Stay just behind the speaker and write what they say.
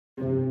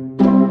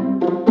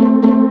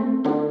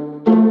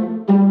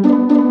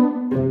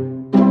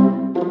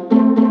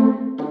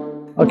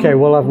Okay,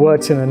 well, I've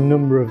worked in a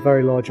number of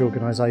very large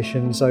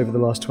organisations over the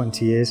last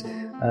 20 years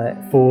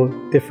for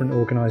different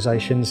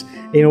organisations.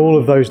 In all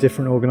of those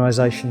different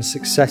organisations,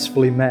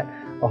 successfully met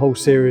a whole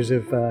series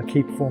of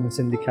key performance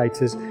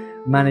indicators,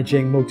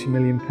 managing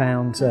multi-million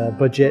pound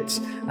budgets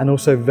and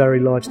also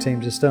very large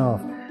teams of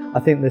staff. I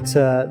think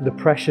that the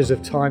pressures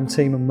of time,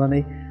 team and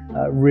money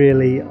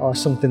really are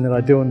something that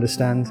I do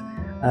understand,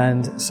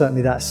 and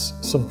certainly that's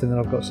something that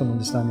I've got some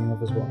understanding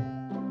of as well.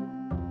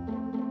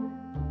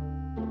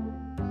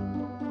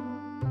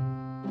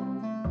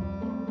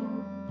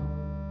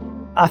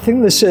 I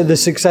think the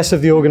success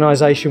of the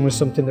organisation was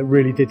something that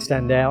really did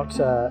stand out.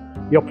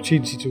 The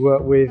opportunity to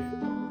work with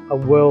a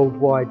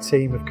worldwide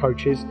team of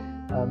coaches,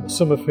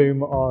 some of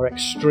whom are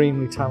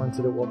extremely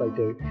talented at what they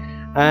do.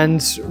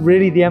 And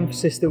really the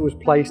emphasis that was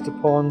placed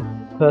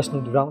upon personal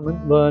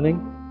development,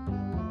 learning,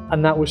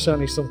 and that was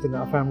certainly something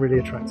that I found really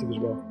attractive as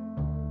well.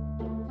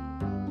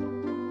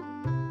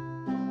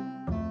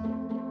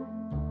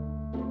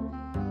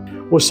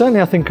 Well,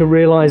 certainly I think a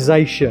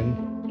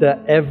realisation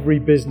that every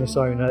business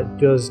owner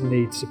does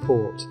need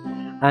support,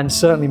 and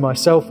certainly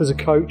myself as a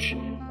coach,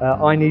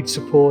 I need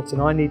support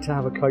and I need to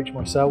have a coach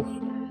myself,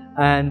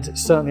 and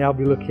certainly I'll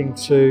be looking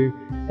to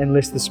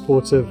enlist the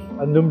support of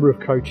a number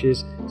of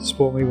coaches to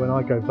support me when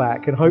I go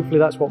back, and hopefully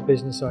that's what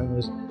business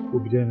owners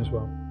will be doing as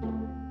well.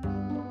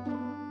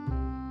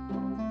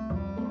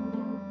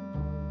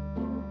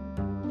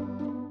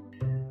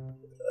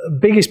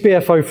 Biggest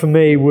BFO for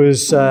me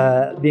was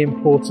the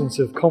importance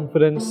of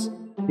confidence,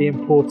 the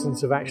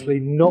importance of actually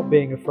not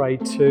being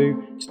afraid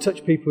to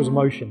touch people's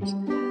emotions,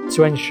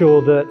 to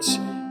ensure that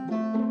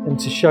and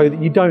to show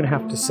that you don't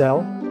have to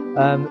sell,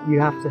 you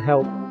have to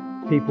help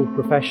people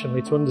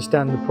professionally to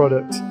understand the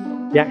product,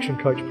 the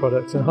ActionCOACH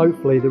product, and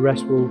hopefully the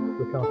rest will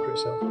look after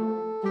itself.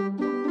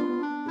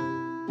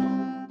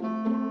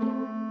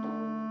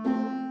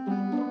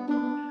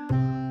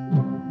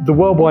 The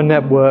worldwide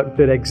network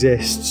that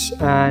exists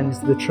and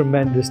the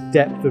tremendous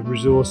depth of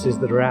resources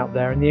that are out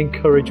there and the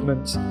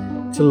encouragement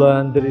to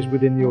learn that is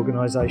within the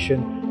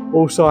organisation.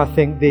 Also, I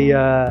think the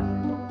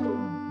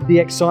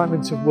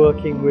excitement of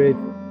working with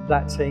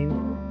that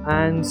team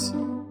and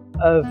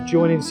of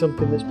joining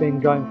something that's been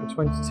going for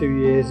 22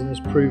 years and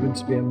has proven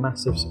to be a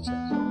massive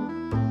success.